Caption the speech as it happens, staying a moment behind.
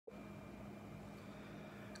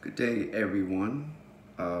Good day, everyone.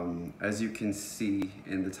 As you can see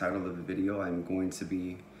in the title of the video, I'm going to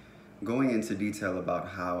be going into detail about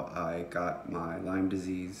how I got my Lyme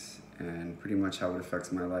disease and pretty much how it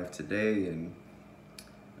affects my life today, and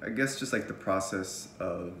I guess just like the process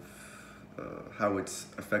of how it's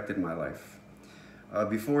affected my life.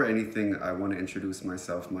 Before anything, I want to introduce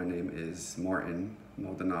myself. My name is Martin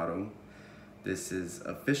Maldonado. This is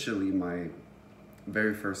officially my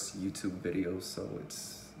very first YouTube video, so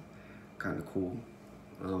it's kind of cool.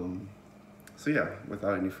 So yeah,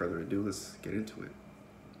 without any further ado, let's get into it.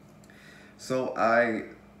 So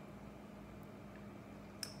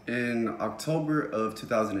in October of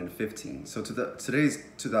 2015, so today's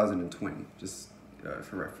 2020, just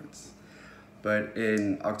for reference. But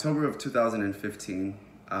in October of 2015,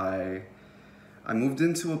 I moved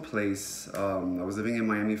into a place. I was living in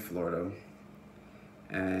Miami, Florida,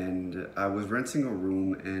 and I was renting a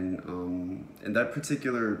room, and in that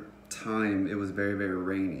particular time it was very, very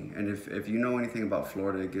rainy. And if you know anything about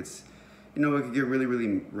Florida, it gets, it could get really,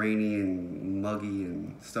 really rainy and muggy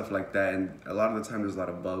and stuff like that, and a lot of the time there's a lot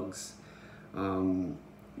of bugs.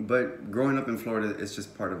 But growing up in Florida, it's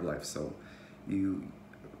just part of life. So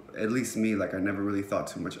at least me, like, I never really thought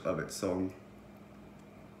too much of it. So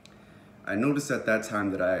I noticed at that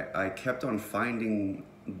time that I kept on finding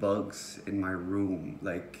bugs in my room,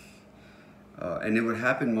 like, and it would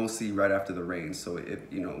happen mostly right after the rain. So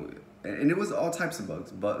and it was all types of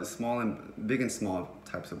bugs, but big and small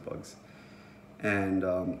types of bugs. And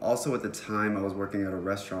also at the time I was working at a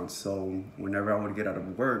restaurant, so whenever I would get out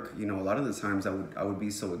of work, a lot of the times I would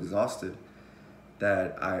be so exhausted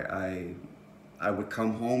that I would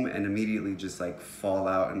come home and immediately just like fall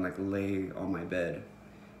out and like lay on my bed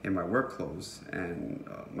in my work clothes. And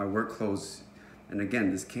my work clothes, and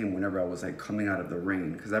again, this came whenever I was like coming out of the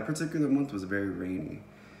rain, because that particular month was very rainy.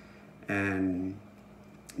 And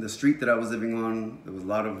the street that I was living on, there was a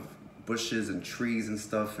lot of bushes and trees and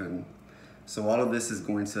stuff, and so all of this is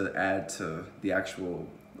going to add to the actual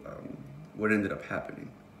what ended up happening.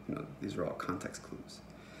 These are all context clues.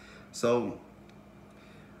 So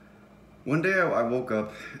one day I woke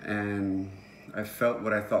up and I felt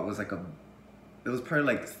what I thought was like it was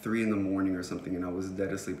probably like 3 in the morning or something, and I was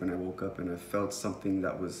dead asleep when I woke up, and I felt something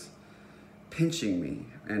that was pinching me,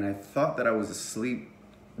 and I thought that I was asleep,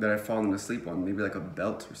 that I'd fallen asleep on maybe like a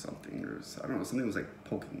belt or something, or I don't know, something was like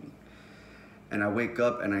poking me. And I wake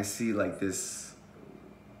up and I see like this,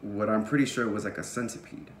 what I'm pretty sure was like a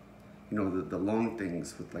centipede, the long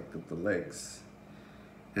things with like the legs.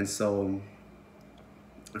 And so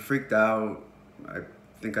I freaked out. I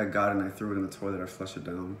think I got it and I threw it in the toilet. I flushed it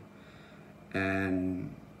down.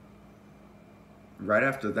 And right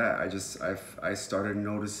after that, I started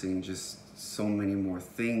noticing just so many more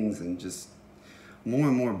things and just more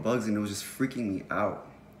and more bugs, and it was just freaking me out.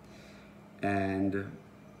 And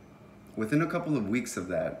within a couple of weeks of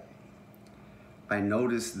that, I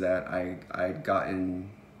noticed that I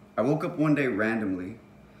woke up one day randomly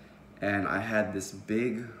and I had this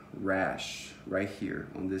big rash right here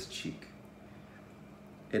on this cheek.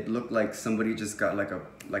 It looked like somebody just got like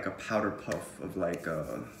a powder puff of like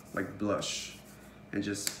blush, and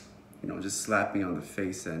just slapped me on the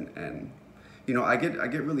face, and I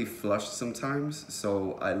get really flushed sometimes.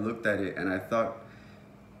 So I looked at it and I thought,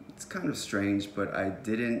 it's kind of strange, but I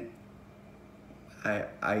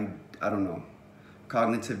don't know,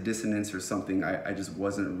 cognitive dissonance or something. I just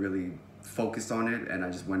wasn't really focused on it, and I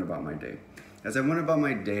just went about my day. As I went about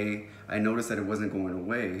my day, I noticed that it wasn't going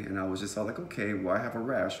away, and I was just all like, okay, well, I have a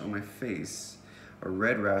rash on my face, a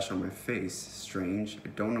red rash on my face. Strange. I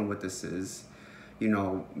don't know what this is.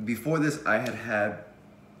 Before this, I had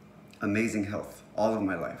amazing health all of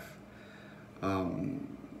my life,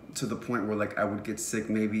 to the point where like I would get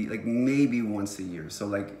sick maybe once a year. So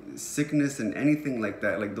like sickness and anything like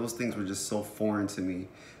that, like those things were just so foreign to me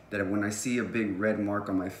that when I see a big red mark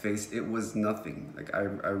on my face, it was nothing. Like I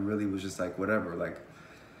really was just like, whatever, like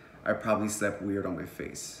I probably slept weird on my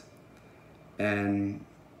face. And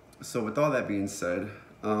so with all that being said,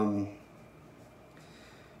 a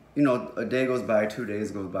day goes by, 2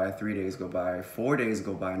 days goes by, 3 days go by, 4 days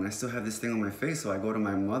go by, and I still have this thing on my face. So I go to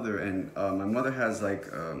my mother, and my mother has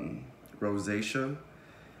like rosacea.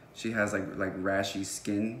 She has like rashy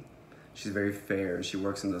skin. She's very fair, and she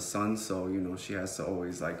works in the sun, so she has to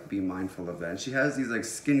always like be mindful of that. And she has these like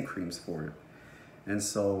skin creams for it. And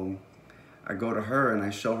so I go to her and I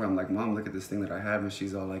show her, I'm like, Mom, look at this thing that I have. And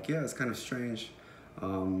she's all like, yeah, it's kind of strange.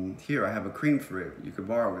 Here, I have a cream for it. You could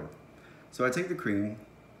borrow it. So I take the cream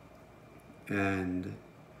and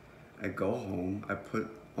I go home. I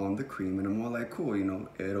put on the cream, and I'm all like, cool,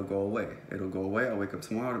 it'll go away. It'll go away. I'll wake up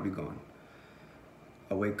tomorrow, it'll be gone.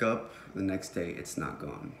 I wake up the next day, it's not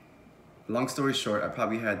gone. Long story short, I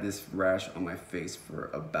probably had this rash on my face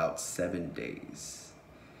for about 7 days.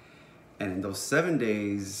 And in those 7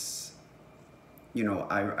 days, you know,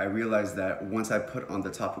 I realized that once I put on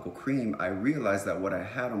the topical cream, I realized that what I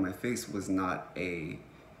had on my face was not a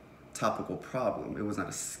topical problem. It was not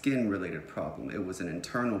a skin-related problem. It was an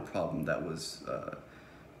internal problem that was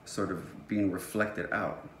sort of being reflected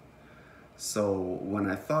out. So when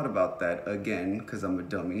I thought about that again, because I'm a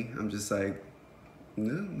dummy, I'm just like,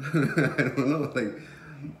 no, I don't know. Like,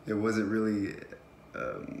 it wasn't really,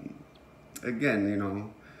 again, you know,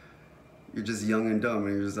 you're just young and dumb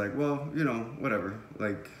and you're just like, well, you know, whatever,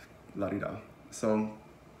 like, la-di-da. So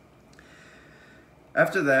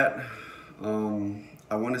after that,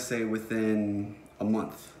 I want to say within a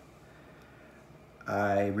month,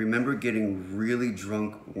 I remember getting really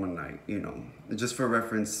drunk one night, you know, just for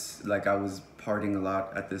reference, like I was partying a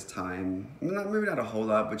lot at this time, maybe not a whole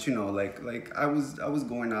lot, but you know, like I was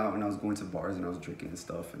going out and I was going to bars and I was drinking and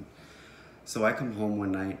stuff. And so I come home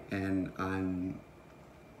one night and I'm,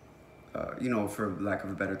 you know, for lack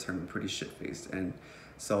of a better term, I'm pretty shit-faced. And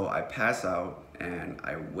so I pass out and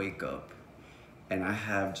I wake up and I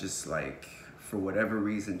have just like, for whatever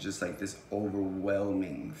reason, just like this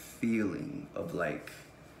overwhelming feeling of like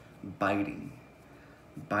biting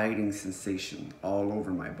sensation all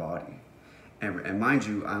over my body. And mind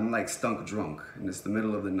you, I'm like stunk drunk and it's the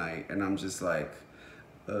middle of the night and I'm just like,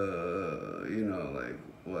 you know, like,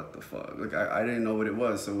 what the fuck? Like, I didn't know what it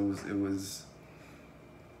was, so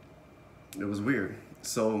it was weird.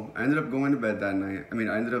 So I ended up going to bed that night. I mean,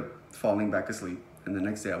 I ended up falling back asleep and the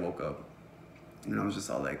next day I woke up. And I was just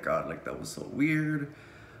all like, God, like that was so weird.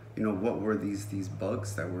 You know, what were these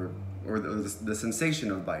bugs that were, or the sensation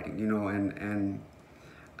of biting, you know, and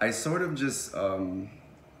I sort of just thought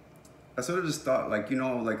like, you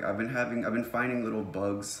know, like I've been finding little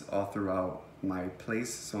bugs all throughout my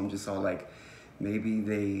place. So I'm just all like, maybe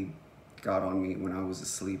they got on me when I was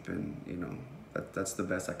asleep and, you know, that's the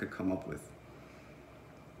best I could come up with.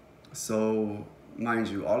 So, mind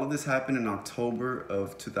you, all of this happened in October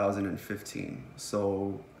of 2015.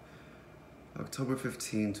 So, October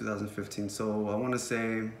 15, 2015. So, I want to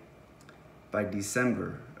say by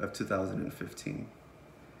December of 2015,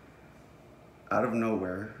 out of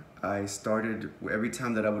nowhere, I started, every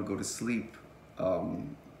time that I would go to sleep,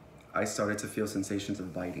 I started to feel sensations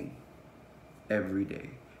of biting every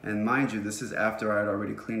day. And mind you, this is after I had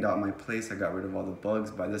already cleaned out my place. I got rid of all the bugs.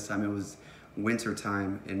 By this time, it was winter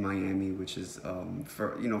time in Miami, which is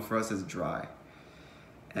for us it's dry.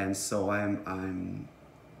 And so I'm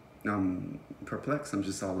perplexed. I'm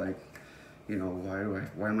just all like, you know,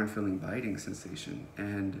 why am I feeling biting sensation?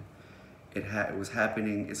 And it was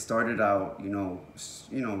happening. It started out, you know,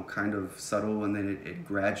 kind of subtle, and then it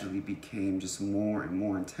gradually became just more and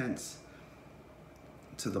more intense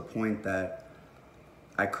to the point that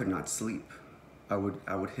I could not sleep. I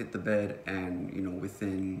would hit the bed and, you know,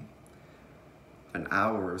 within an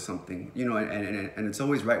hour or something, you know, and it's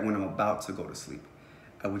always right when I'm about to go to sleep,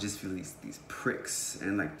 I would just feel these pricks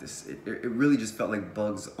and like this, it really just felt like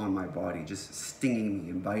bugs on my body, just stinging me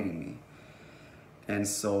and biting me. And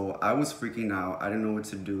so I was freaking out. I didn't know what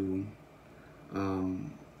to do.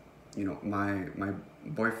 You know, my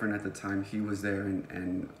boyfriend at the time, he was there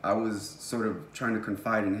and I was sort of trying to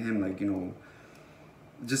confide in him, like, you know,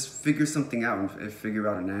 just figure something out and figure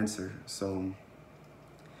out an answer. So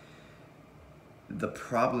the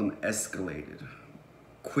problem escalated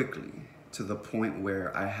quickly to the point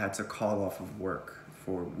where I had to call off of work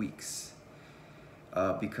for weeks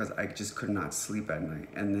because I just could not sleep at night.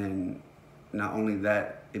 And then not only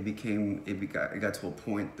that, it got to a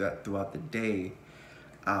point that throughout the day,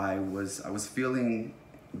 I was feeling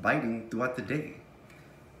biting throughout the day.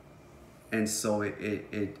 And so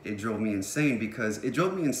it drove me insane,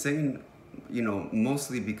 you know,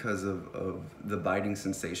 mostly because of the biting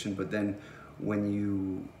sensation. But then when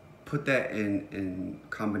you put that in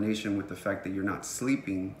combination with the fact that you're not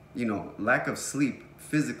sleeping, you know, lack of sleep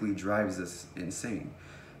physically drives us insane.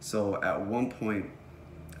 So at one point,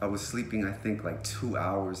 I was sleeping, I think, like 2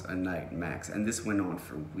 hours a night max. And this went on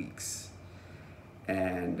for weeks.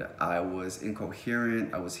 And I was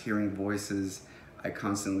incoherent. I was hearing voices. I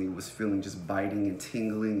constantly was feeling just biting and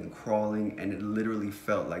tingling and crawling. And it literally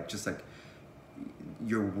felt like just like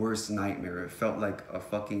your worst nightmare. It felt like a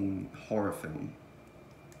fucking horror film.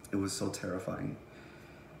 It was so terrifying.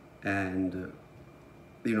 And,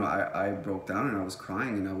 you know, I broke down and I was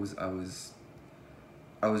crying and I was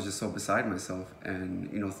just so beside myself.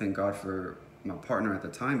 And, you know, thank God for my partner at the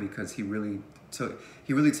time, because he really took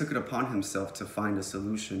it upon himself to find a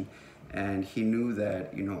solution And he knew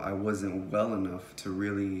that, you know, I wasn't well enough to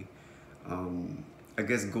really, I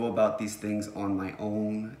guess, go about these things on my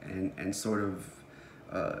own and sort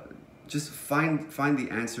of just find the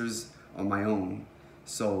answers on my own.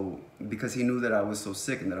 So because he knew that I was so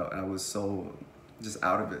sick and that I was so just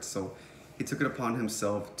out of it, so he took it upon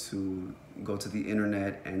himself to go to the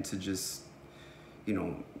internet and to just, you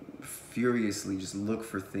know, furiously just look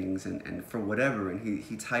for things and for whatever. And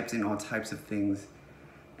he typed in all types of things.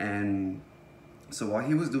 And so while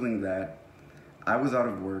he was doing that, I was out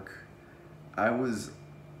of work. I was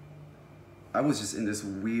just in this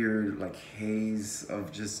weird like haze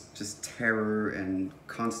of just terror and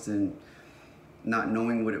constant not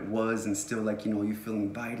knowing what it was, and still, like, you know, you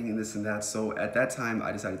feeling biting and this and that. So at that time,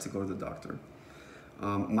 I decided to go to the doctor.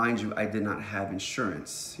 Mind you, I did not have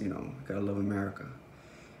insurance, you know, gotta love America.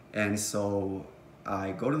 And so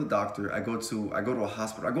I go to the doctor, I go to a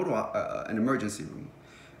hospital, I go to an emergency room.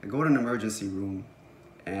 I go to an emergency room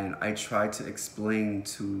and I try to explain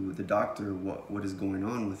to the doctor what is going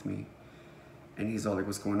on with me. And he's all like,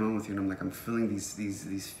 what's going on with you? And I'm like, I'm feeling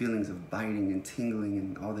these feelings of biting and tingling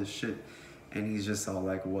and all this shit. And he's just all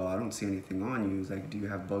like, well, I don't see anything on you. He's like, do you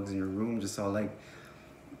have bugs in your room? Just all like,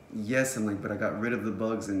 yes. I'm like, but I got rid of the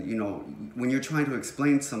bugs. And, you know, when you're trying to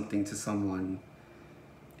explain something to someone,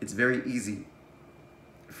 it's very easy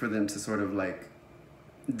for them to sort of like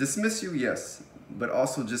dismiss you, yes, but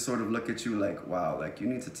also just sort of look at you like, wow, like you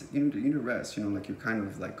need to rest, you know, like you're kind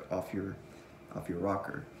of like off your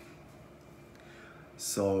rocker.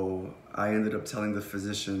 So I ended up telling the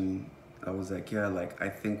physician, I was like, yeah, like I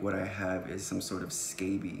think what I have is some sort of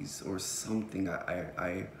scabies or something.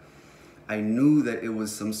 I knew that it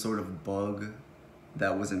was some sort of bug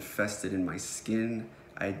that was infested in my skin.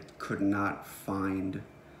 I could not find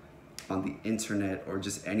on the internet or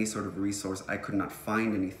just any sort of resource, I could not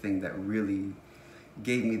find anything that really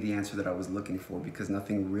gave me the answer that I was looking for, because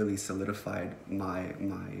nothing really solidified my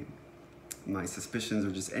suspicions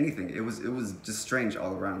or just anything. It was just strange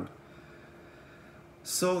all around.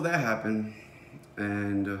 So that happened,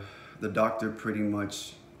 and the doctor pretty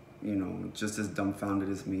much, you know, just as dumbfounded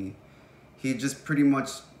as me, he just pretty much,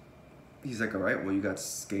 he's like, all right, well, you got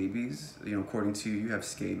scabies, you know, according to you, you have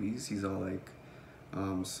scabies. He's all like,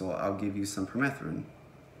 so I'll give you some permethrin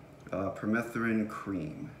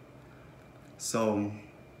cream. So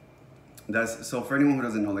for anyone who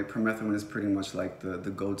doesn't know, like permethrin is pretty much like the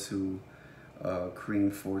go-to cream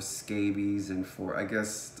for scabies and for, I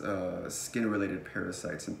guess, skin-related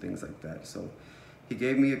parasites and things like that. So he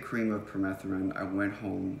gave me a cream of permethrin. I went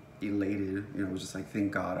home elated, you know, I was just like,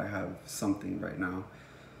 thank God I have something right now.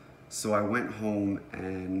 So I went home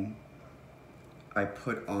and I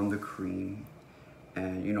put on the cream,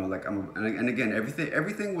 and, you know, like and again,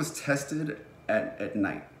 everything was tested at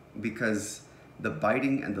night, because the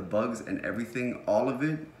biting and the bugs and everything, all of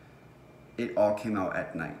it all came out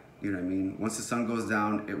at night. You know what I mean? Once the sun goes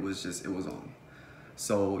down, it was on.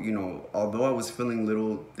 So, you know, although I was feeling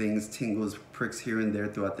little things, tingles, pricks here and there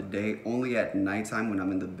throughout the day, only at nighttime when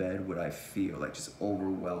I'm in the bed would I feel like just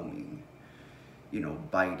overwhelming, you know,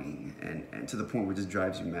 biting, and to the point where it just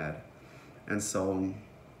drives you mad. And so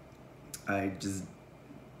I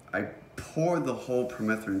poured the whole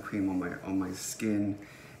permethrin cream on my skin,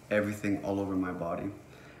 everything all over my body,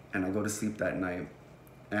 and I go to sleep that night.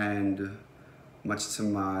 And much to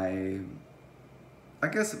my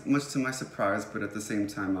surprise, but at the same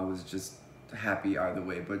time, I was just happy either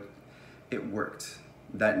way, but it worked.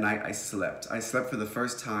 That night I slept for the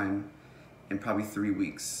first time in probably 3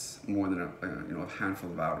 weeks, more than a handful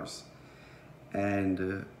of hours.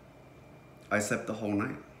 And I slept the whole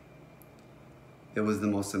night. It was the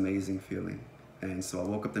most amazing feeling. And so I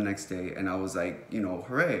woke up the next day and I was like, you know,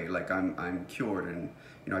 hooray, like I'm cured. And,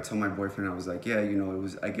 you know, I told my boyfriend, I was like, yeah, you know,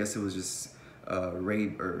 I guess it was just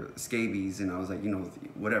rape or scabies. And I was like, you know,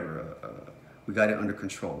 whatever, we got it under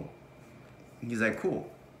control. And he's like, cool.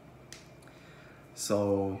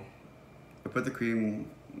 So I put the cream,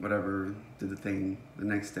 whatever, did the thing. The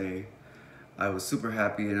next day, I was super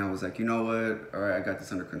happy, and I was like, you know what, all right, I got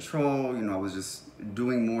this under control. You know, I was just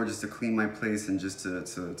doing more just to clean my place and just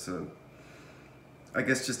to I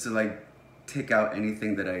guess just to like take out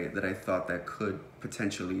anything that I thought that could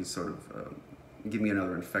potentially sort of give me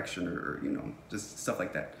another infection or, you know, just stuff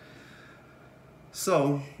like that.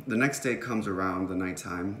 So the next day comes around, the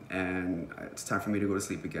nighttime, and it's time for me to go to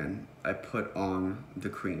sleep again. I put on the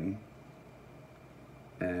cream,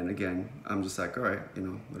 and again, I'm just like, all right, you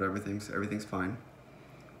know, whatever, everything's fine.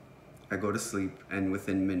 I go to sleep, and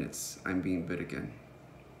within minutes, I'm being bit again.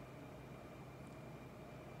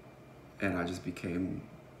 And I just became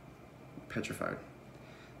petrified.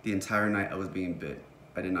 The entire night I was being bit.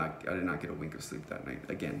 I did not get a wink of sleep that night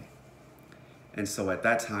again. And so at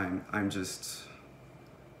that time, I'm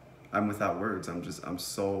without words. I'm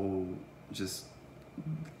so just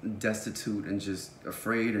destitute and just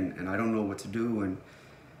afraid, and I don't know what to do. And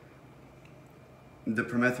the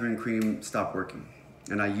permethrin cream stopped working.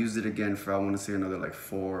 And I used it again for, I want to say, another like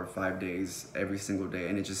 4 or 5 days, every single day,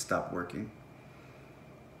 and it just stopped working.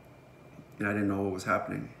 And I didn't know what was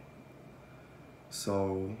happening.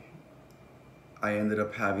 So I ended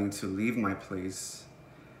up having to leave my place,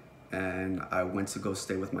 and I went to go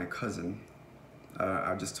stay with my cousin.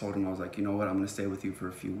 I just told him, I was like, you know what, I'm gonna stay with you for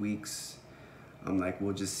a few weeks. I'm like,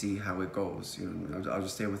 we'll just see how it goes. You know, I'll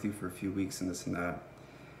just stay with you for a few weeks and this and that.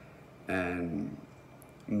 And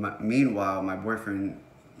meanwhile, my boyfriend,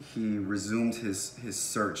 he resumed his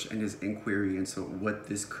search and his inquiry into what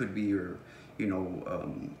this could be, or, you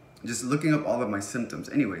know, just looking up all of my symptoms.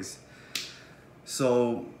 Anyways,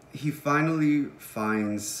 so he finally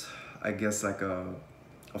finds, I guess, like a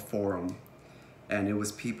forum, and it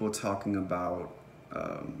was people talking about,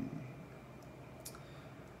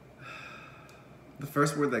 the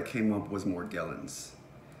first word that came up was Morgellons.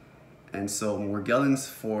 And so Morgellons,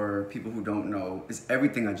 for people who don't know, is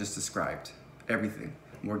everything I just described, everything.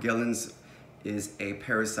 Morgellons is a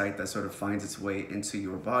parasite that sort of finds its way into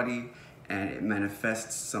your body, and it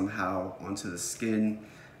manifests somehow onto the skin.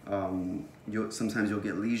 Sometimes you'll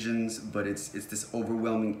get lesions, but it's this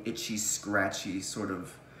overwhelming, itchy, scratchy, sort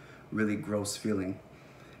of really gross feeling.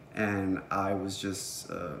 And I was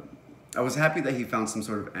just, I was happy that he found some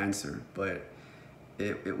sort of answer, but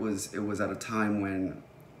it was at a time when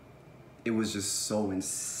it was just so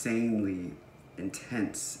insanely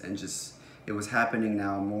intense, and just, it was happening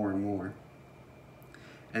now more and more.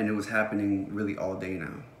 And it was happening really all day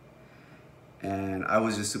now. And I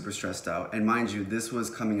was just super stressed out. And mind you, this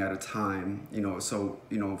was coming at a time, you know, so,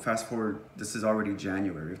 you know, fast forward, this is already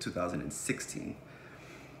January of 2016.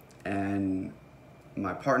 And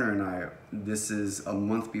my partner and I, this is a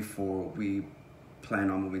month before we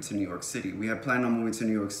plan on moving to New York City. We had planned on moving to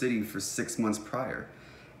New York City for 6 months prior.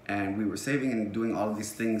 And we were saving and doing all of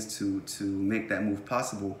these things to make that move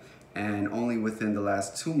possible. And only within the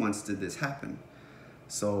last 2 months did this happen.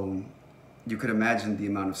 So you could imagine the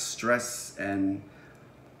amount of stress and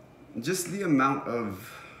just the amount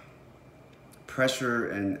of pressure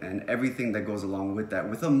and everything that goes along with that.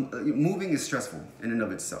 Moving is stressful in and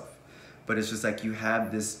of itself, but it's just like you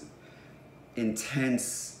have this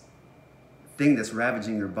intense thing that's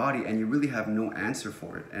ravaging your body, and you really have no answer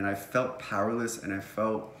for it. And I felt powerless, and I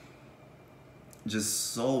felt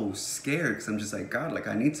just so scared, because I'm just like, God, like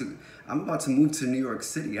I'm about to move to New York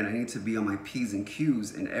City, and I need to be on my P's and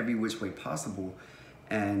Q's in every which way possible.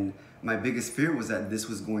 And my biggest fear was that this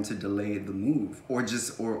was going to delay the move, or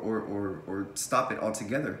just or stop it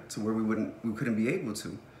altogether, to where we couldn't be able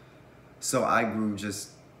to. So I grew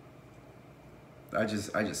I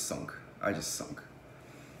just sunk.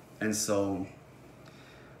 And so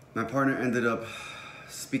my partner ended up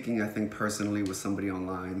speaking, I think, personally with somebody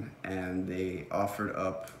online, and they offered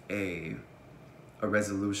up a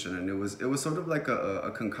resolution. And it was sort of like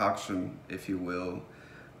a concoction, if you will,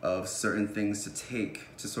 of certain things to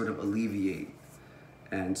take to sort of alleviate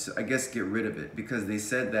and to, I guess, get rid of it. Because they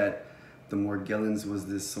said that the Morgellons was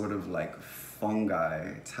this sort of like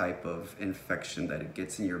fungi type of infection that it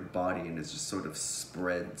gets in your body, and it just sort of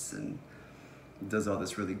spreads and does all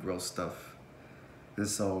this really gross stuff. And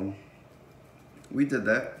so we did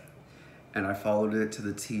that, and I followed it to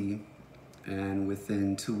the T, and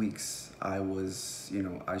within 2 weeks I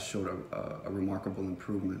showed a remarkable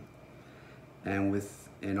improvement. And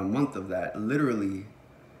within a month of that, literally,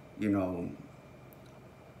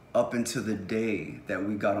 up until the day that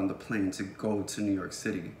we got on the plane to go to New York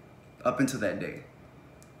City, up until that day,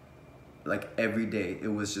 like every day, it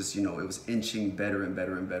was just, it was inching better and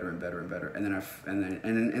better and better and better and better. And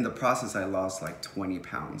then in the process, I lost like 20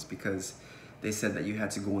 pounds, because they said that you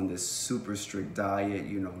had to go on this super strict diet,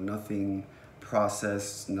 nothing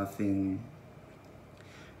processed, nothing,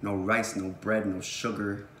 no rice, no bread, no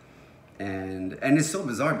sugar. And it's so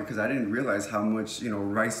bizarre, because I didn't realize how much,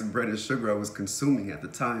 rice and bread and sugar I was consuming at the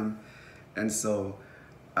time. And so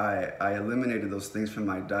I eliminated those things from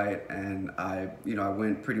my diet, and I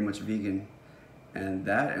went pretty much vegan. And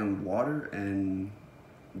that, and water, and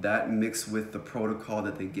that mixed with the protocol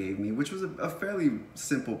that they gave me, which was a fairly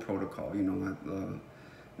simple protocol,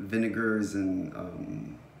 vinegars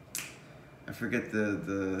and I forget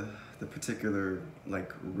the particular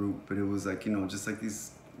like root, but it was like, just like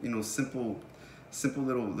these, simple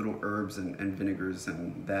little herbs and vinegars,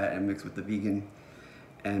 and that, and mixed with the vegan.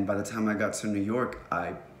 And by the time I got to New York,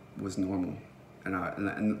 I was normal.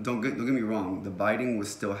 And don't get me wrong, the biting was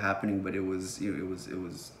still happening, but it was, you know, it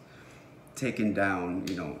was taken down,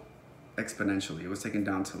 you know, exponentially. It was taken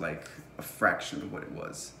down to like a fraction of what it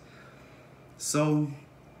was. So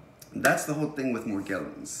that's the whole thing with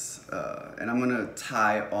Morgellons. And I'm gonna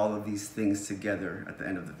tie all of these things together at the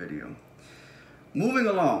end of the video. Moving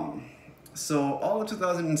along. So all of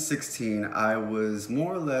 2016, I was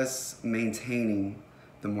more or less maintaining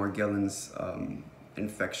the Morgellons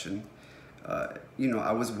infection. You know,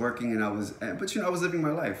 I was working and but you know, I was living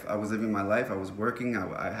my life. I was working,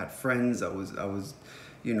 I had friends, I was,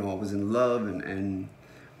 you know, I was in love and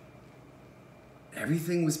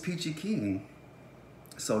everything was peachy keen.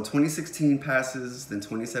 So 2016 passes, then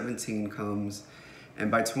 2017 comes,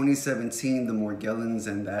 and by 2017, the Morgellons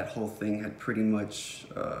and that whole thing had pretty much,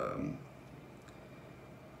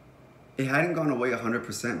 it hadn't gone away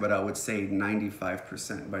 100%, but I would say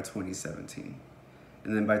 95% by 2017.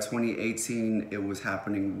 And then by 2018, it was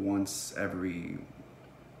happening once every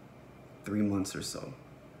 3 months or so.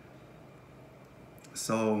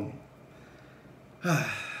 So,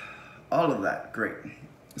 all of that, great.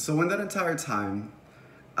 So in that entire time,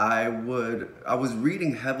 I was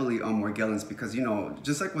reading heavily on Morgellons because, you know,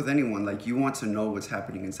 just like with anyone, like you want to know what's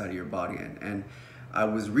happening inside of your body. And I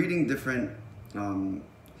was reading different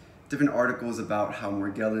articles about how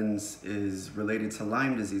Morgellons is related to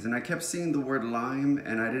Lyme disease. And I kept seeing the word Lyme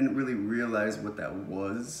and I didn't really realize what that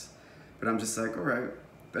was. But I'm just like, all right,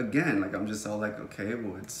 again, like I'm just all like, okay,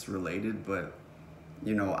 well, it's related. But,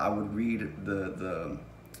 you know, I would read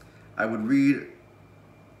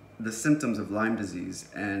the symptoms of Lyme disease,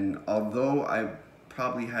 and although I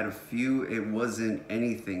probably had a few, it wasn't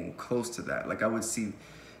anything close to that. Like I would see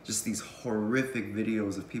just these horrific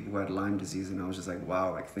videos of people who had Lyme disease, and I was just like,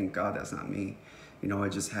 wow, like thank God that's not me. You know, I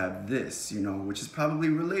just have this, you know, which is probably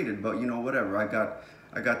related, but you know, whatever. I got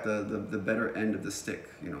the better end of the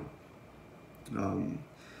stick, you know.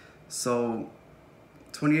 So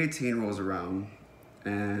 2018 rolls around,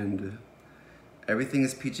 and everything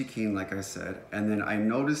is peachy keen, like I said. And then I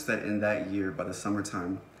noticed that in that year, by the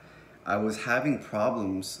summertime, I was having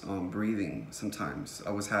problems breathing sometimes. I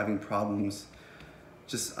was having problems,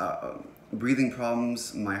 just breathing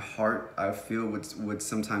problems. My heart, I feel, would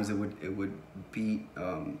sometimes it would beat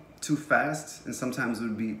too fast, and sometimes it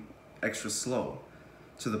would be extra slow,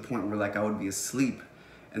 to the point where like I would be asleep,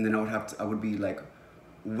 and then I would be like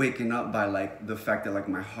waking up by like the fact that like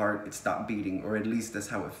my heart, it stopped beating, or at least that's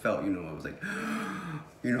how it felt, you know. I was like,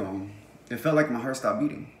 you know, it felt like my heart stopped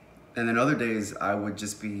beating. And then other days I would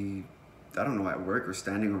just be, I don't know, at work or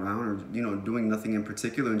standing around or, you know, doing nothing in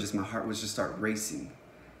particular, and just my heart would just start racing.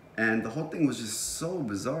 And the whole thing was just so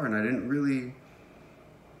bizarre, and I didn't really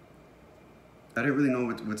know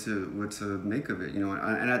what to make of it, you know.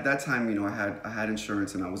 And at that time, you know, I had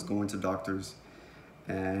insurance and I was going to doctors,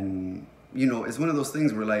 and you know, it's one of those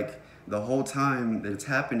things where like the whole time that it's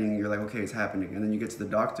happening, you're like, okay, it's happening. And then you get to the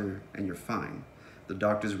doctor and you're fine. The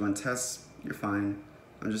doctors run tests, you're fine.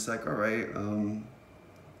 I'm just like, all right,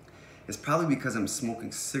 it's probably because I'm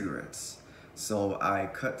smoking cigarettes. So I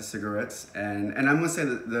cut the cigarettes, and I'm gonna say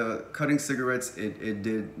that the cutting cigarettes,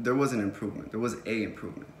 there was an improvement. There was a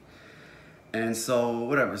improvement. And so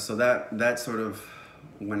whatever, so that sort of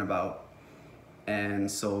went about. And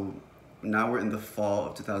so now we're in the fall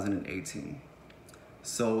of 2018.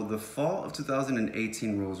 So the fall of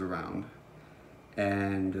 2018 rolls around,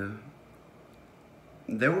 and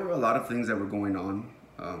there were a lot of things that were going on.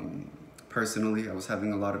 Personally, I was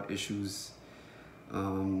having a lot of issues,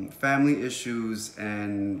 family issues,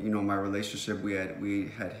 and you know, my relationship, we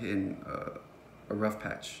had hit a rough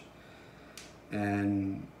patch.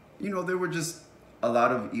 And you know, there were just a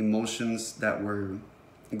lot of emotions that were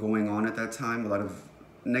going on at that time, a lot of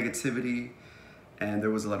negativity, and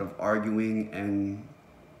there was a lot of arguing, and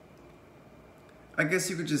I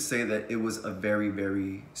guess you could just say that it was a very,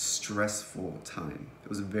 very stressful time. It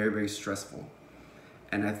was very, very stressful.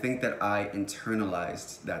 And I think that I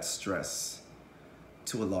internalized that stress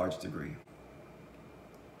to a large degree.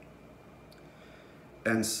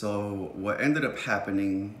 And so what ended up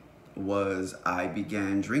happening was I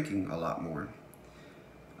began drinking a lot more.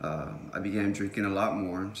 I began drinking a lot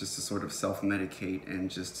more just to sort of self-medicate and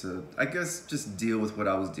just to, I guess, just deal with what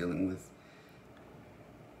I was dealing with.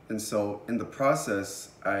 And so in the process,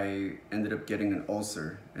 I ended up getting an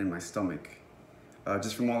ulcer in my stomach,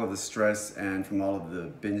 just from all of the stress and from all of the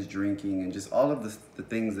binge drinking and just all of the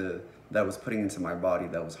things that was putting into my body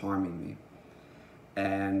that was harming me.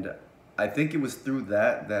 And I think it was through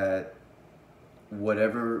that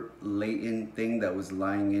whatever latent thing that was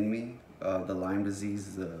lying in me, the Lyme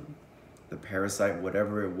disease, the parasite,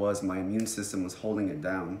 whatever it was, my immune system was holding it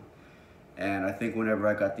down. And I think whenever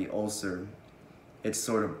I got the ulcer, it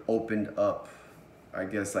sort of opened up, I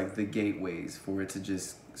guess, like the gateways for it to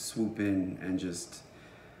just swoop in and just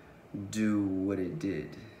do what it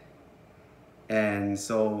did. And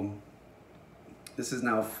so this is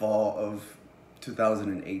now fall of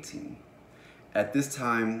 2018. At this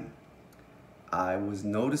time, I was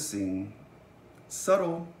noticing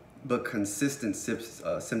subtle but consistent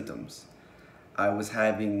symptoms. I was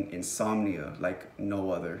having insomnia like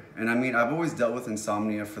no other. And I mean, I've always dealt with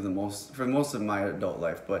insomnia for most of my adult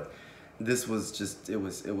life, but this was just, it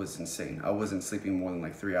was insane. I wasn't sleeping more than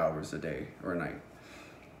like 3 hours a day or a night.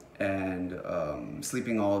 And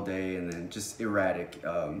sleeping all day, and then just erratic.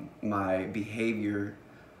 My behavior,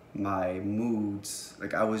 my moods,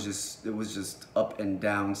 like it was just up and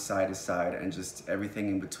down, side to side, and just everything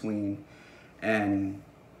in between. And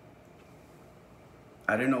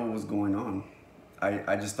I didn't know what was going on.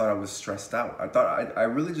 I just thought I was stressed out. I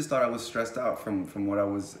really just thought I was stressed out from what I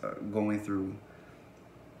was going through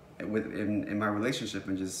in my relationship,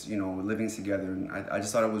 and just, you know, living together. And I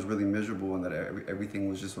just thought I was really miserable, and that everything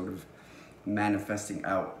was just sort of manifesting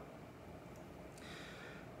out.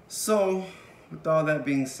 So with all that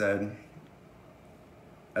being said,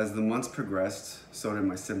 as the months progressed, so did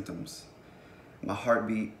my symptoms. My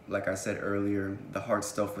heartbeat, like I said earlier, the heart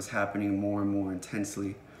stuff was happening more and more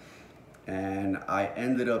intensely. And I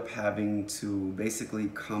ended up having to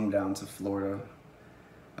basically come down to Florida.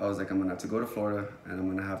 I was like, I'm gonna have to go to Florida, and I'm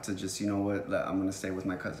gonna have to just, you know what, I'm gonna stay with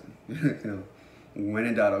my cousin. You know, when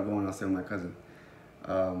in doubt, I'll go and I'll stay with my cousin.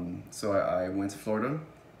 So I went to Florida,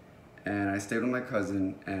 and I stayed with my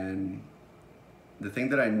cousin. And the thing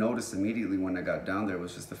that I noticed immediately when I got down there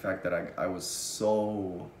was just the fact that I was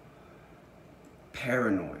so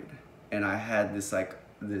paranoid, and I had this like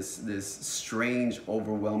this strange,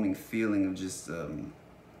 overwhelming feeling of just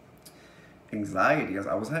anxiety.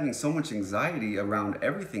 I was having so much anxiety around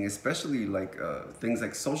everything, especially like things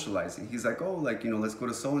like socializing. He's like, oh, like, you know, let's go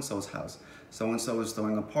to so-and-so's house. So-and-so is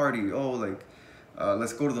throwing a party. Oh, like,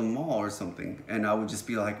 let's go to the mall or something. And I would just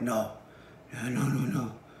be like, no.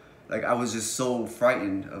 Like, I was just so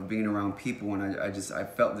frightened of being around people, and I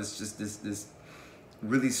felt this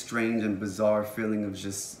really strange and bizarre feeling of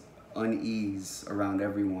just unease around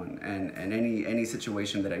everyone, and any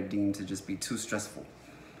situation that I deemed to just be too stressful.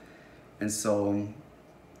 And so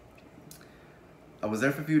I was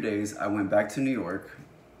there for a few days. I went back to New York.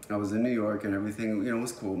 I was in New York, and everything, you know,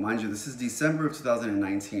 was cool. Mind you, this is December of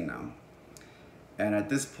 2019 now. And at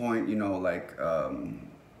this point, you know, like,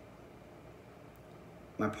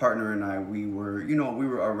 my partner and I, we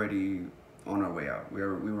were already on our way out. We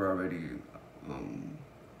were already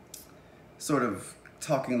sort of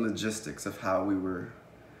talking logistics of how we were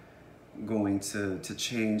going to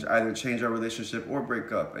either change our relationship or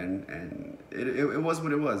break up. And it was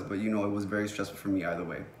what it was, but, you know, it was very stressful for me either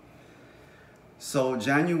way. So hold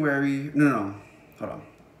on.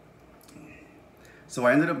 So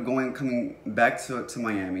I ended up coming back to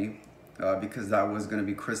Miami, because that was going to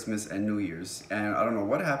be Christmas and New Year's. And I don't know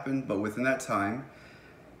what happened, but within that time,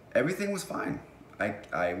 everything was fine.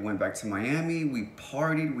 I went back to Miami, we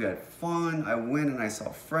partied, we had fun. I went and I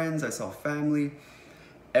saw friends, I saw family.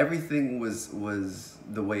 Everything was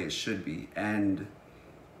the way it should be, and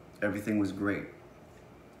everything was great.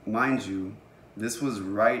 Mind you, this was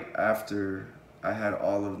right after I had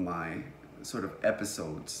all of my sort of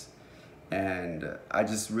episodes. And I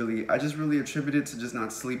just really attributed to just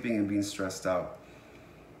not sleeping and being stressed out.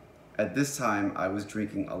 At this time, I was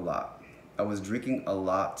drinking a lot.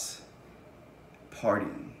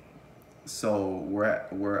 Partying. So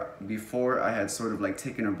before I had sort of like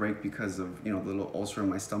taken a break because of, you know, the little ulcer in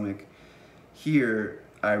my stomach, here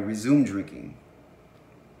I resumed drinking.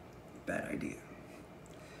 Bad idea.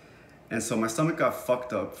 And so my stomach got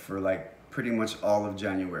fucked up for like pretty much all of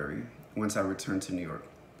January once I returned to New York.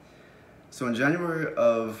 So in January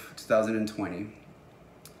of 2020,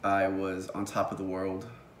 I was on top of the world.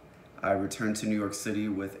 I returned to New York City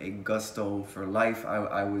with a gusto for life.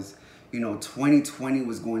 I was, you know, 2020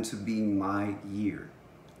 was going to be my year.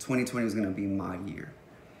 2020 was going to be my year.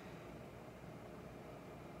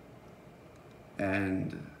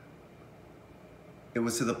 And it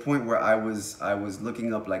was to the point where I was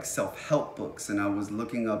looking up like self-help books, and I was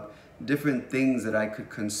looking up different things that I could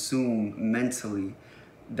consume mentally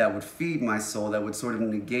that would feed my soul, that would sort of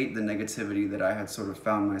negate the negativity that I had sort of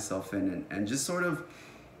found myself in, and just sort of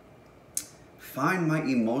find my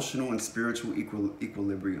emotional and spiritual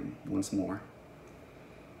equilibrium once more.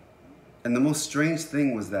 And the most strange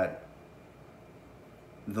thing was that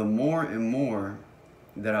the more and more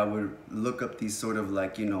that I would look up these sort of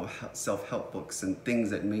like, you know, self-help books and things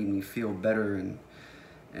that made me feel better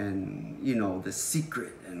and, you know, The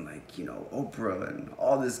Secret and, like, you know, Oprah and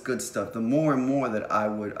all this good stuff, the more and more that I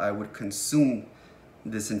would consume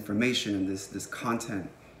this information and this content,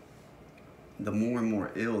 the more and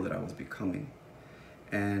more ill that I was becoming.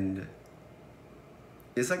 And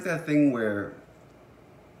it's like that thing where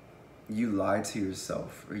you lie to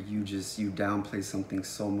yourself, or you downplay something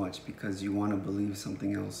so much because you want to believe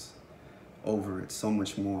something else over it so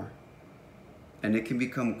much more. And it can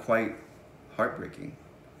become quite heartbreaking.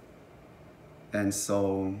 And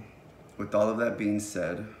so, with all of that being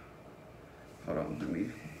said, hold on, let me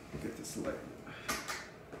get this light.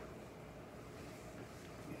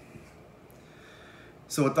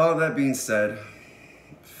 So with all of that being said,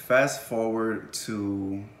 fast forward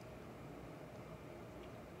to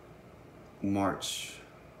March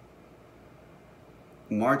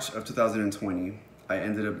of 2020, I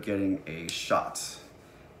ended up getting a shot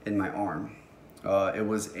in my arm. It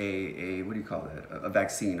was a what do you call it? A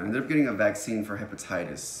vaccine. I ended up getting a vaccine for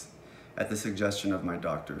hepatitis at the suggestion of my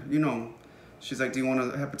doctor. You know, she's like, do you want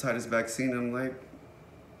a hepatitis vaccine? I'm like,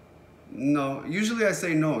 no. Usually I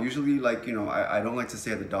say no. Usually, like, you know, I don't like to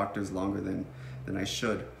stay at the doctor's longer than I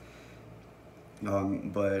should.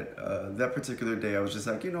 But that particular day, I was just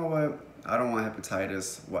like, you know what? I don't want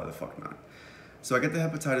hepatitis. Why the fuck not? So I get the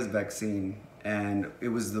hepatitis vaccine, and it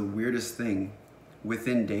was the weirdest thing.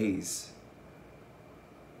 Within days,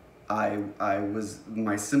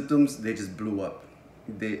 my symptoms, they just blew up.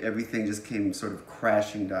 Everything just came sort of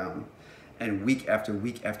crashing down. And week after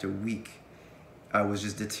week after week, I was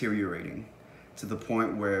just deteriorating to the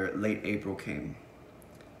point where late April came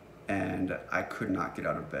and I could not get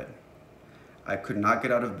out of bed. I could not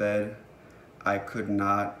get out of bed. I could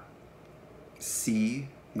not see.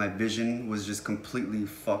 My vision was just completely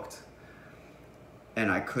fucked.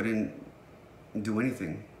 And I couldn't do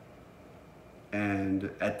anything. And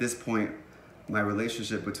at this point, my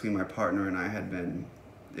relationship between my partner and I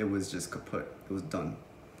it was just kaput. It was done.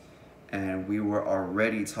 And we were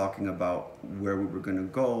already talking about where we were gonna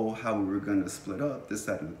go, how we were gonna split up, this,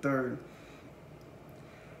 that, and the third.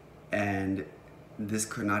 And this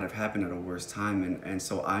could not have happened at a worse time. And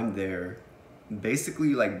so I'm there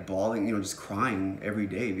basically like bawling, you know, just crying every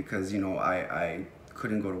day because, you know, I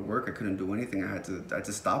couldn't go to work. I couldn't do anything. I had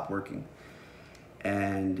to stop working.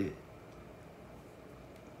 And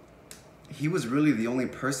he was really the only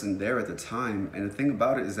person there at the time. And the thing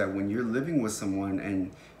about it is that when you're living with someone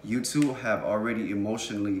and you two have already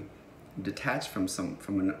emotionally detached from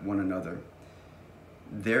one another,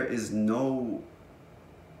 there is no,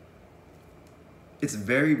 it's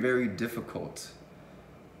very, very difficult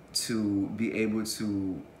to be able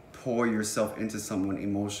to pour yourself into someone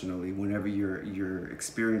emotionally whenever you're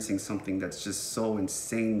experiencing something that's just so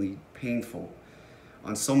insanely painful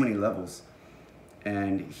on so many levels.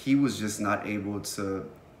 And he was just not able to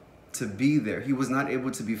be there. He was not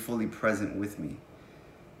able to be fully present with me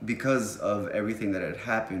because of everything that had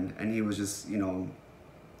happened. And he was just, you know,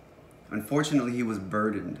 unfortunately, he was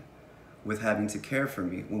burdened with having to care for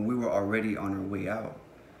me when we were already on our way out.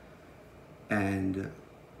 And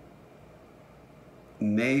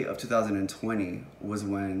May of 2020 was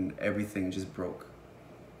when everything just broke.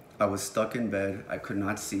 I was stuck in bed. I could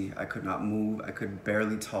not see. I could not move. I could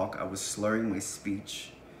barely talk. I was slurring my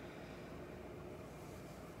speech.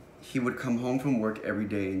 He would come home from work every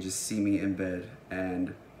day and just see me in bed,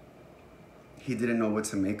 and he didn't know what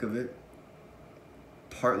to make of it.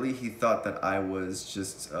 Partly he thought that I was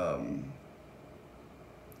just, I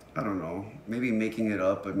don't know, maybe making it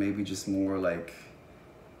up, but maybe just more like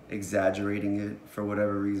exaggerating it for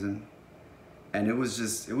whatever reason. And it was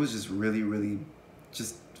just really, really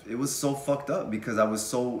just, it was so fucked up because I was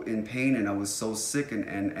so in pain and I was so sick,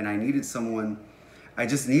 and I needed someone, I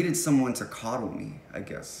just needed someone to coddle me, I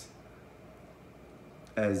guess.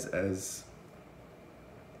 As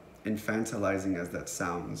infantilizing as that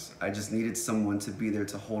sounds, I just needed someone to be there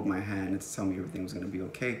to hold my hand and to tell me everything was gonna be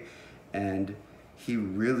okay. And he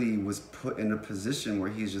really was put in a position where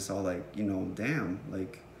he's just all like, you know, damn,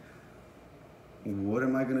 like, what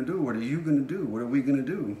am I gonna do? What are you gonna do? What are we gonna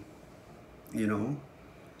do? You know?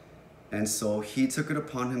 And so he took it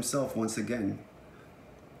upon himself once again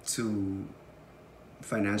to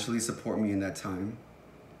financially support me in that time,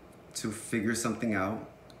 to figure something out.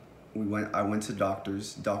 I went to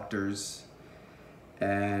doctors,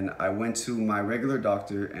 and I went to my regular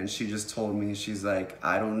doctor, and she just told me, she's like,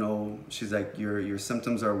 I don't know. She's like, your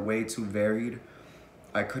symptoms are way too varied.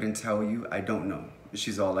 I couldn't tell you. I don't know.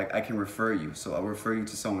 She's all like, I can refer you, so I'll refer you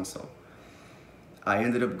to so-and-so. I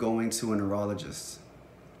ended up going to a neurologist.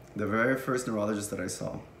 The very first neurologist that I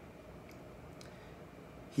saw,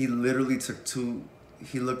 he literally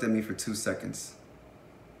he looked at me for 2 seconds,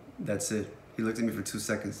 That's it. He looked at me for 2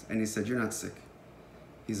 seconds and he said, "You're not sick."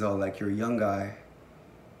 He's all like, "You're a young guy.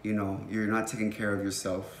 You know, you're not taking care of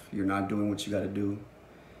yourself. You're not doing what you got to do."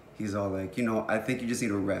 He's all like, "You know, I think you just need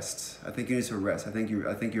to rest. I think you need to rest. I think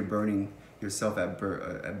you're burning yourself at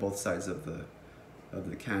both sides of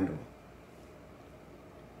the candle."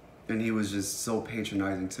 And he was just so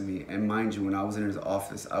patronizing to me. And mind you, when I was in his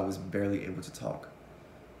office, I was barely able to talk.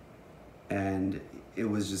 And it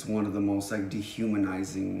was just one of the most like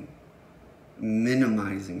dehumanizing,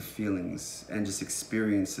 minimizing feelings and just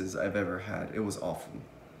experiences I've ever had. It was awful.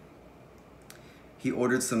 He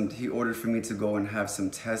ordered for me to go and have some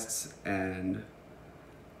tests, and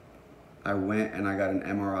I went and I got an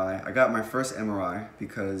MRI. I got my first MRI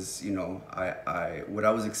because, you know, what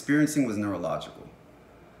I was experiencing was neurological.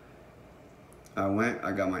 I went,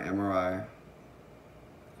 I got my MRI,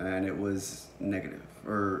 and it was negative,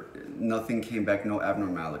 or nothing came back, no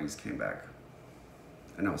abnormalities came back.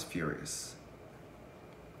 And I was furious.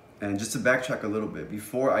 And just to backtrack a little bit,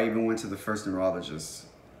 before I even went to the first neurologist,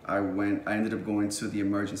 I ended up going to the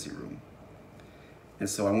emergency room. And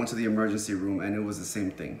so I went to the emergency room and it was the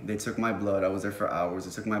same thing. They took my blood, I was there for hours,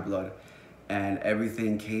 they took my blood, and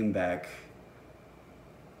everything came back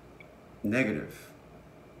negative.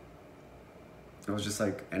 I was just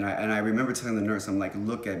like, and I remember telling the nurse, I'm like,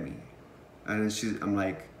 "Look at me." And and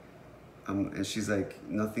she's like,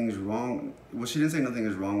 "Nothing's wrong." Well, she didn't say nothing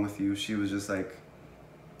is wrong with you. She was just like,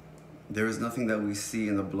 "There is nothing that we see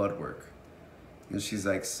in the blood work." And she's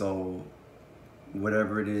like, "So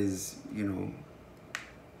whatever it is, you know,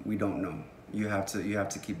 we don't know. You have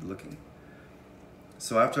to keep looking."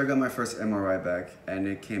 So after I got my first MRI back and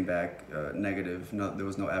it came back negative, there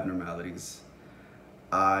was no abnormalities,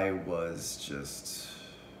 I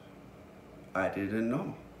didn't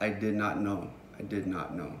know. I did not know. I did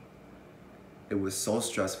not know. It was so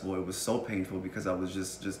stressful. It was so painful because I was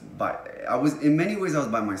in many ways I was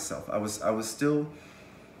by myself. I was still,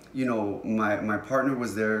 you know, my partner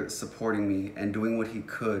was there supporting me and doing what he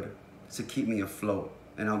could to keep me afloat,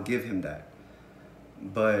 and I'll give him that.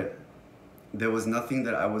 But there was nothing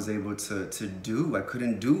that I was able to do. I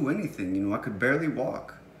couldn't do anything, you know, I could barely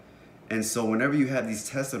walk. And so whenever you have these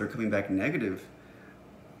tests that are coming back negative,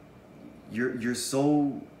 you're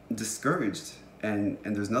so discouraged, and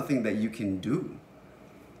there's nothing that you can do.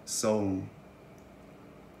 So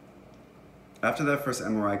after that first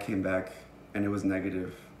MRI came back and it was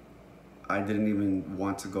negative, I didn't even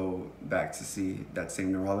want to go back to see that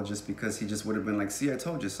same neurologist, because he just would have been like, "See, I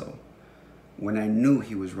told you so," when I knew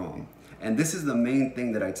he was wrong. And this is the main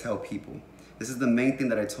thing that I tell people. This is the main thing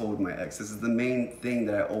that I told my ex. This is the main thing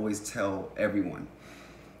that I always tell everyone.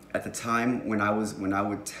 At the time when I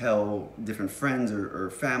would tell different friends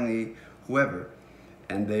or family, whoever,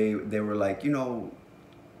 and they were like, "You know,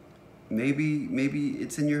 maybe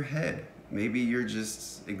it's in your head. Maybe you're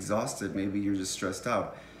just exhausted. Maybe you're just stressed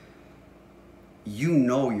out." You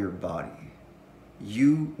know your body.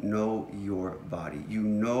 You know your body. You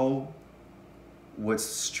know what's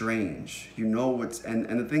strange. You know what's,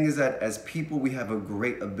 and the thing is that as people, we have a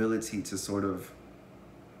great ability to sort of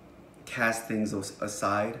cast things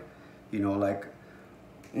aside. You know, like,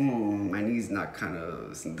 my knee's not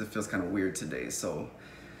it feels kind of weird today. So,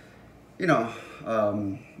 you know,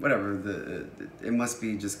 whatever, it must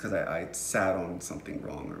be just because I sat on something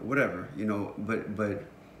wrong or whatever, you know, but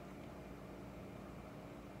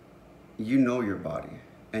you know your body,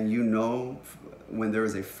 and you know when there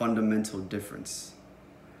is a fundamental difference.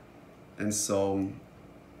 And so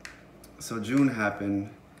June happened,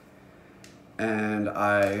 and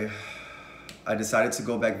I decided to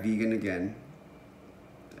go back vegan again.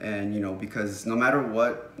 And, you know, because no matter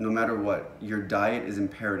what, your diet is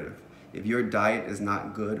imperative. If your diet is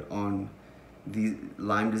not good on the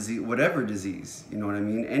Lyme disease, whatever disease, you know what I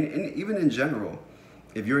mean? And even in general,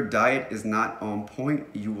 if your diet is not on point,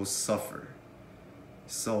 you will suffer.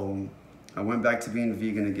 So I went back to being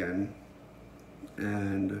vegan again,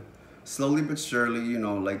 and slowly but surely, you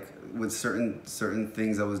know, like with certain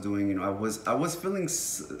things I was doing, you know, I was feeling,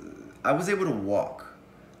 I was able to walk,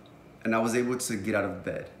 and I was able to get out of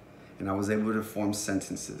bed, and I was able to form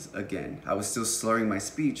sentences again. I was still slurring my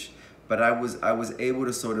speech, but I was able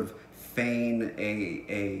to sort of feign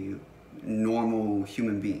a normal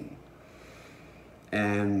human being.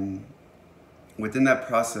 And within that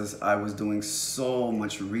process, I was doing so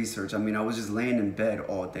much research. I mean, I was just laying in bed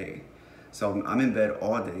all day. So I'm in bed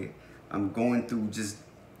all day. I'm going through just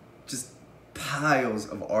piles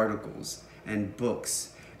of articles and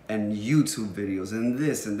books and YouTube videos and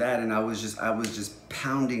this and that. And I was just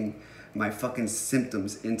pounding my fucking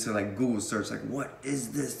symptoms into like Google search, like, what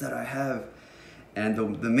is this that I have? And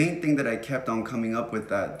the main thing that I kept on coming up with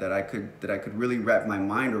that I could really wrap my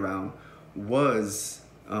mind around was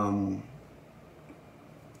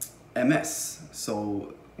MS,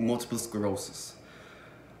 so multiple sclerosis.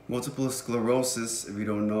 Multiple sclerosis, if you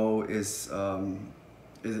don't know, it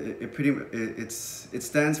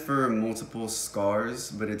stands for multiple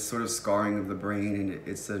scars, but it's sort of scarring of the brain, and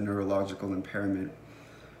it's a neurological impairment.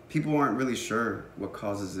 People aren't really sure what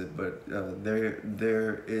causes it, but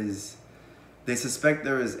they suspect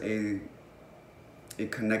there is a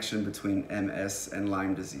connection between MS and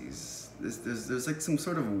Lyme disease. There's like some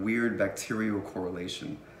sort of weird bacterial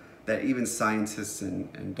correlation that even scientists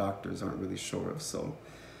and doctors aren't really sure of. So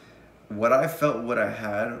what I felt what I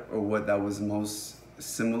had, or what that was most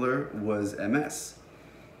similar, was MS.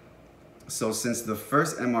 So since the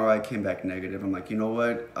first MRI came back negative, I'm like, you know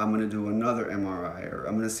what? I'm gonna do another MRI, or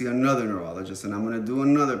I'm gonna see another neurologist, and I'm gonna do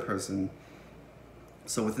another person.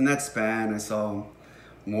 So within that span, I saw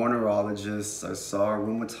more neurologists, I saw a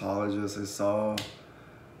rheumatologist,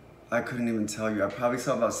 I couldn't even tell you, I probably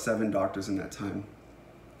saw about 7 doctors in that time.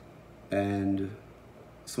 And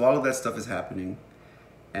so all of that stuff is happening,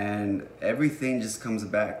 and everything just comes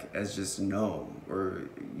back as just no, or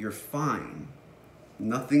you're fine.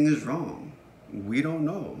 Nothing is wrong. We don't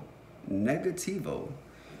know. Negativo.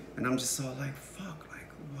 And I'm just all like, fuck, like,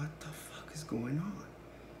 what the fuck is going on?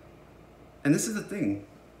 And this is the thing.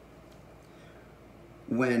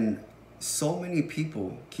 When so many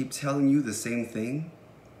people keep telling you the same thing,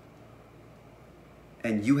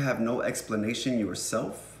 and you have no explanation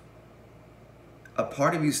yourself, a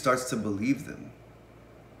part of you starts to believe them.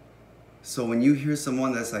 So when you hear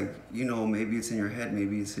someone that's like, you know, maybe it's in your head, and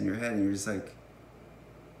you're just like,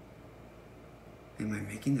 am I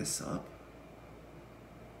making this up?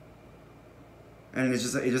 And it's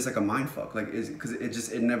just like a mind fuck, like, because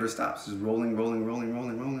it never stops, just rolling.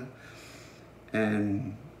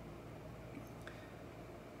 And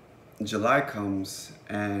July comes,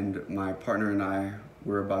 and my partner and I,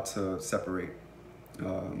 we're about to separate.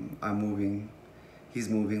 I'm moving, he's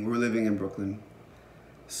moving, we're living in Brooklyn.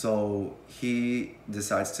 So he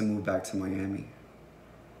decides to move back to Miami,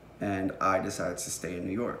 and I decided to stay in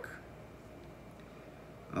New York.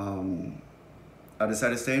 I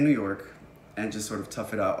decided to stay in New York and just sort of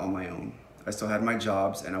tough it out on my own. I still had my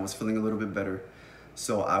jobs, and I was feeling a little bit better.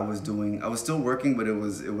 So I was still working, but it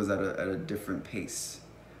was at a different pace.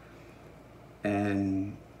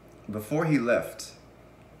 And before he left,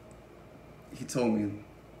 he told me,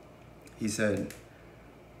 he said,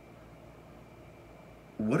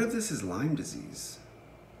 what if this is Lyme disease?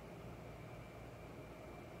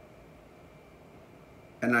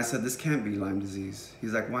 And I said, this can't be Lyme disease.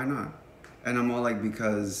 He's like, why not? And I'm all like,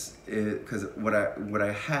 because what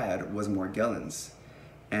I had was Morgellons,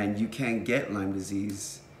 and you can't get Lyme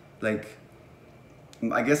disease. Like,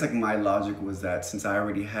 I guess like my logic was that since I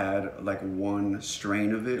already had like one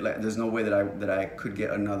strain of it, like there's no way that I could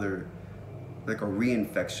get another, like a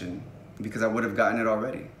reinfection, because I would have gotten it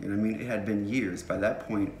already. You know what I mean? It had been years. By that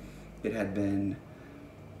point, it had been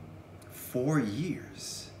 4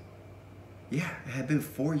 years. Yeah, it had been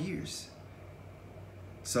 4 years.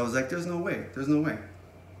 So I was like, there's no way.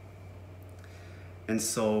 And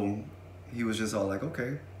so he was just all like,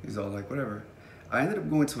 okay. He's all like, whatever. I ended up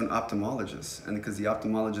going to an ophthalmologist, and because the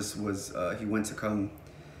ophthalmologist was, he went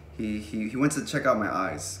to check out my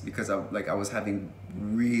eyes, because I was having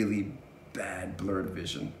really bad blurred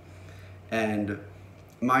vision. And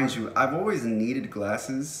mind you, I've always needed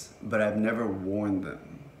glasses, but I've never worn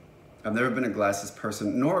them. I've never been a glasses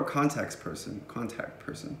person, nor a contacts.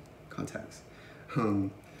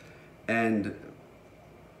 And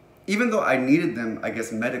even though I needed them, I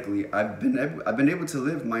guess medically, I've been able to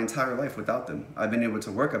live my entire life without them. I've been able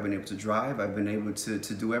to work, I've been able to drive, I've been able to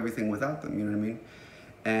do everything without them, you know what I mean?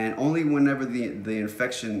 And only whenever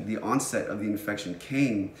the onset of the infection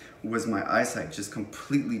came, was my eyesight just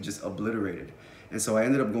completely just obliterated. And so I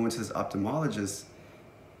ended up going to this ophthalmologist,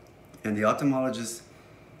 and the ophthalmologist,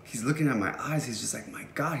 he's looking at my eyes, he's just like, my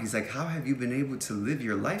God, he's like, how have you been able to live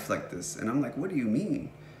your life like this? And I'm like, what do you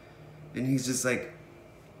mean? And he's just like,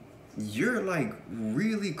 you're like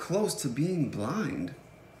really close to being blind.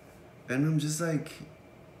 And I'm just like,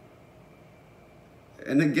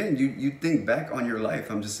 and again, you think back on your life,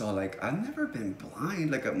 I'm just all like, I've never been blind.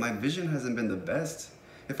 Like, my vision hasn't been the best.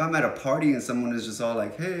 If I'm at a party and someone is just all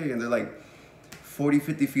like, hey, and they're like 40,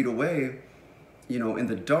 50 feet away, you know, in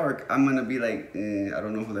the dark, I'm gonna be like, I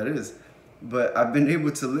don't know who that is. But I've been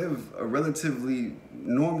able to live a relatively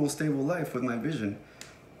normal, stable life with my vision.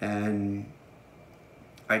 And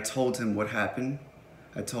I told him what happened.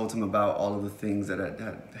 I told him about all of the things that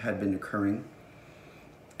had been occurring.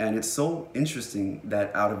 And it's so interesting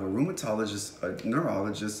that out of a rheumatologist, a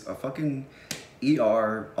neurologist, a fucking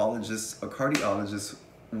ER-ologist, a cardiologist,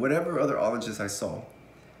 whatever other ologist I saw,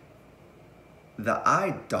 the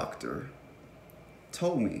eye doctor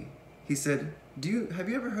told me, he said, have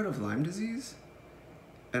you ever heard of Lyme disease?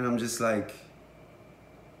 And I'm just like,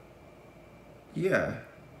 yeah.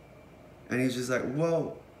 And he's just like,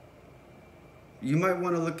 well, you might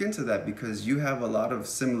want to look into that because you have a lot of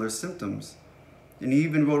similar symptoms. And he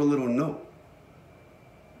even wrote a little note.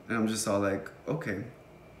 And I'm just all like, okay.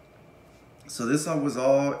 So this was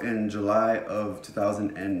all in July of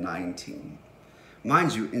 2019.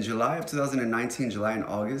 Mind you, in July of 2019, July and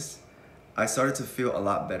August, I started to feel a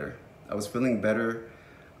lot better. I was feeling better.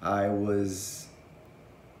 I was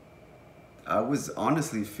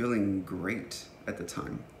honestly feeling great at the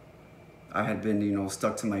time. I had been,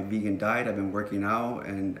 stuck to my vegan diet. I've been working out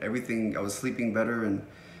and everything. I was sleeping better and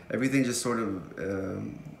everything just sort of,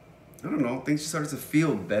 I don't know, things just started to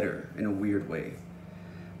feel better in a weird way.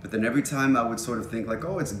 But then every time I would sort of think like,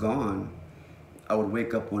 oh, it's gone, I would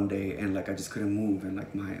wake up one day and like I just couldn't move, and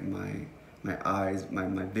like my eyes,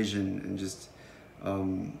 my vision, and just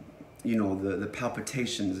the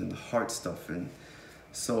palpitations and the heart stuff. And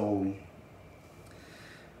so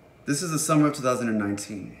this is the summer of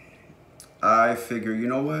 2019. I figure, you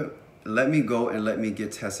know what? Let me go and let me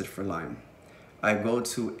get tested for Lyme. I go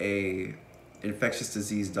to a infectious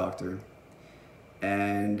disease doctor,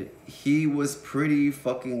 and he was pretty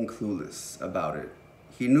fucking clueless about it.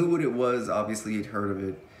 He knew what it was, obviously he'd heard of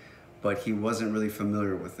it, but he wasn't really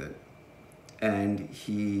familiar with it. And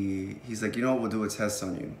he's like, we'll do a test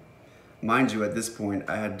on you. Mind you, at this point,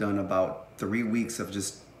 I had done about 3 weeks of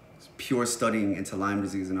just pure studying into Lyme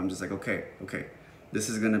disease, and I'm just like, okay, this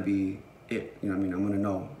is gonna be it. I'm gonna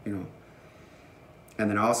know, And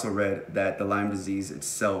then I also read that the Lyme disease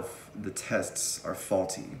itself, the tests are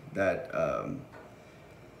faulty. That,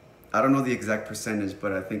 I don't know the exact percentage,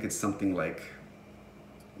 but I think it's something like,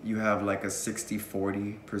 you have like a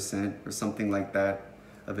 60-40% or something like that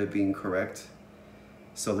of it being correct.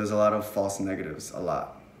 So there's a lot of false negatives, a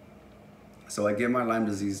lot. So I get my Lyme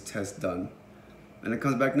disease test done and it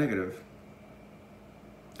comes back negative.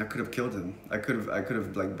 I could have killed him. I could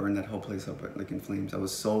have like burned that whole place up like in flames. I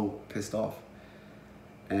was so pissed off.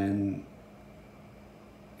 And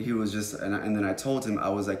he was just, and then I told him, I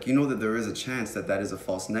was like, that there is a chance that is a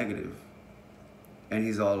false negative. And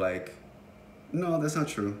he's all like, no, that's not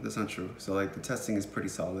true. That's not true. So like the testing is pretty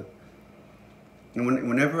solid. And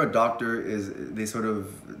whenever a doctor they sort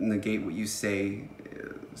of negate what you say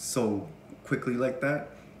so quickly like that.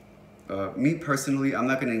 Me personally, I'm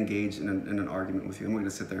not going to engage in an argument with you. I'm going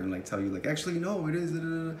to sit there and like tell you like, actually, no, it is.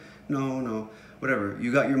 No, whatever.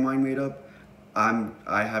 You got your mind made up.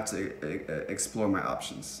 I have to explore my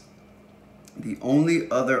options. The only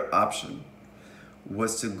other option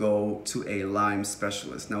was to go to a Lyme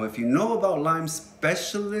specialist. Now, if you know about Lyme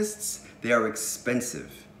specialists, they are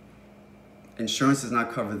expensive. Insurance does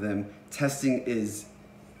not cover them. Testing is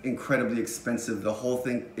incredibly expensive. The whole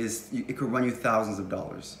thing it could run you thousands of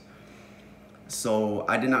dollars. So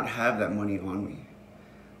I did not have that money on me.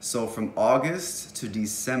 So from August to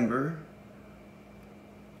December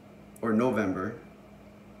or November,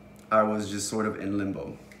 I was just sort of in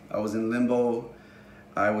limbo. I was in limbo.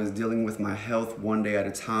 I was dealing with my health one day at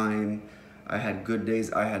a time. I had good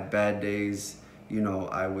days, I had bad days.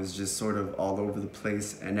 I was just sort of all over the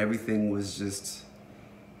place, and everything was just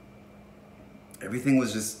it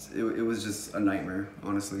was just a nightmare,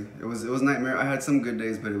 honestly. It was a nightmare. I had some good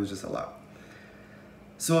days, but it was just a lot.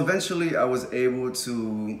 So eventually I was able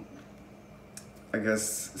to, I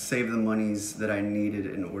guess, save the monies that I needed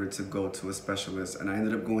in order to go to a specialist. And I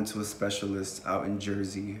ended up going to a specialist out in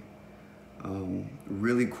Jersey.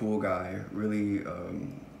 Really cool guy, really,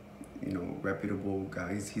 reputable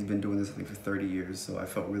guy. He's been doing this, I think, for 30 years. So I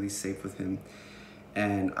felt really safe with him.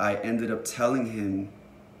 And I ended up telling him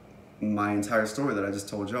my entire story that I just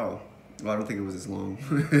told y'all. Well, I don't think it was as long.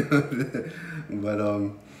 But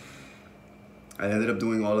I ended up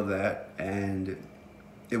doing all of that. And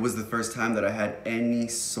it was the first time that I had any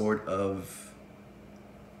sort of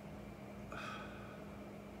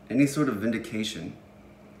vindication.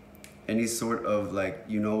 Any sort of like,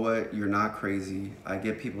 you know what, you're not crazy. I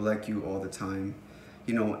get people like you all the time.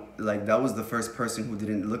 Like that was the first person who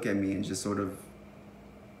didn't look at me and just sort of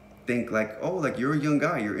think like, oh, like you're a young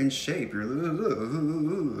guy, you're in shape, you're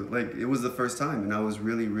like, it was the first time. And I was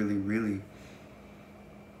really, really, really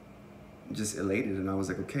just elated. And I was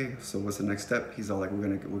like, okay, so what's the next step? He's all like, we're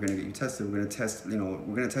gonna get you tested. We're gonna test, we're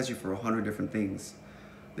gonna test you for 100 different things.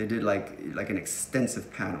 They did like an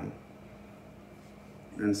extensive panel.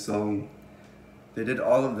 And so They did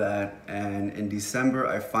all of that, and in December,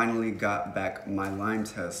 I finally got back my Lyme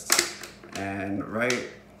test. And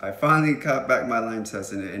I finally got back my Lyme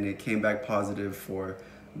test, and it came back positive for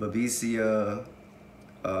Babesia,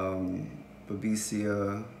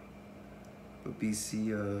 Babesia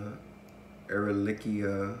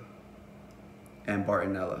Ehrlichia, and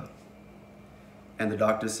Bartonella. And the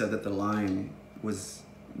doctor said that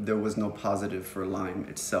there was no positive for Lyme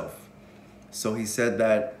itself. So he said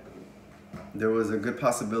that there was a good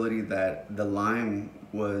possibility that the Lyme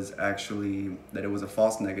was actually, that it was a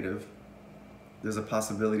false negative. There's a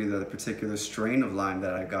possibility that a particular strain of Lyme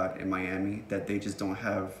that I got in Miami, that they just don't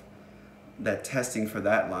have that testing for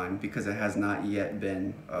that Lyme because it has not yet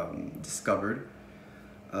been discovered.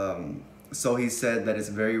 So he said that it's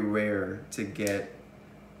very rare to get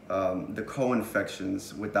the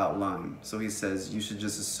co-infections without Lyme. So he says you should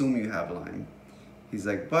just assume you have Lyme. He's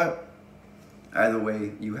like, but either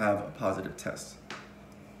way, you have a positive test.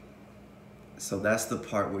 So that's the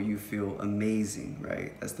part where you feel amazing,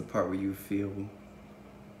 right? That's the part where you feel,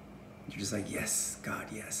 you're just like, yes, God,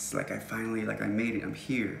 yes. Like I finally, like I made it, I'm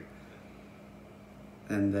here.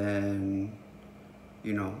 And then,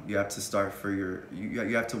 you know, you have to start for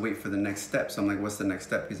you have to wait for the next step. So I'm like, what's the next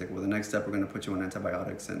step? He's like, well, the next step, we're gonna put you on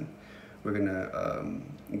antibiotics, and we're gonna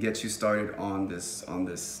get you started on this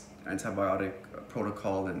antibiotic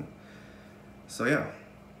protocol. And so yeah,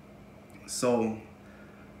 so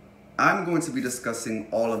I'm going to be discussing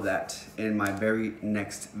all of that in my very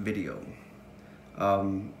next video.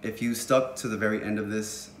 If you stuck to the very end of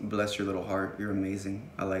this, bless your little heart, you're amazing,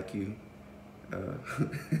 I like you.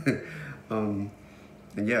 And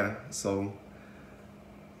yeah, so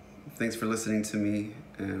thanks for listening to me,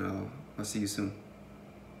 and I'll see you soon.